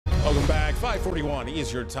back. 5:41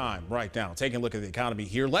 is your time right now. Taking a look at the economy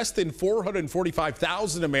here. Less than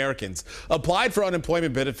 445,000 Americans applied for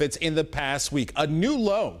unemployment benefits in the past week, a new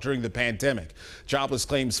low during the pandemic. Jobless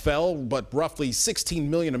claims fell, but roughly 16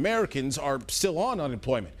 million Americans are still on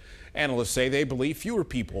unemployment. Analysts say they believe fewer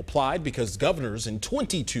people applied because governors in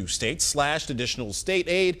 22 states slashed additional state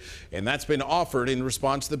aid, and that's been offered in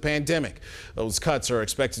response to the pandemic. Those cuts are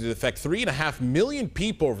expected to affect 3.5 million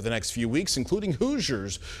people over the next few weeks, including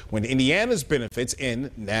Hoosiers, when Indiana's benefits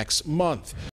end next month.